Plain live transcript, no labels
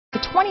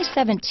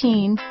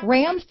2017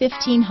 Ram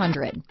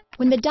 1500.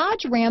 When the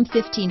Dodge Ram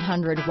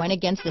 1500 went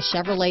against the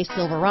Chevrolet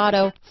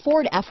Silverado,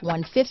 Ford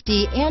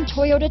F-150, and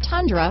Toyota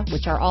Tundra,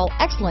 which are all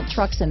excellent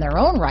trucks in their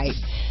own right,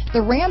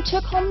 the Ram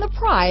took home the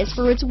prize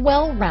for its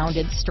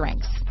well-rounded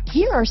strengths.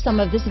 Here are some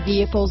of this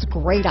vehicle's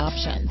great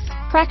options: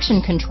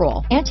 traction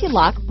control,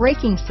 anti-lock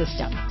braking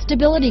system,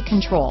 stability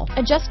control,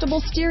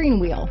 adjustable steering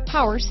wheel,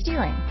 power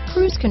steering,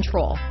 cruise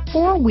control,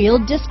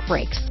 four-wheel disc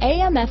brakes,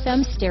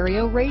 AM/FM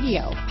stereo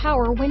radio,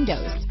 power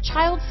windows,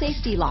 child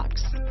safety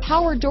locks,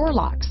 power door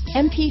locks,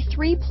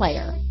 MP3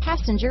 player,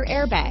 passenger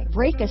airbag,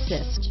 brake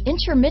assist,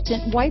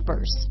 intermittent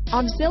wipers,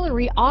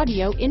 auxiliary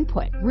audio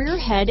input, rear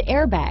head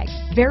airbag,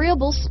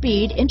 variable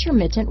speed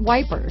intermittent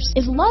wipers.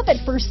 Is love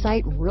at first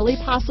sight really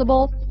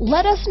possible?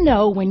 Let us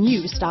know when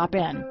you stop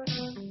in.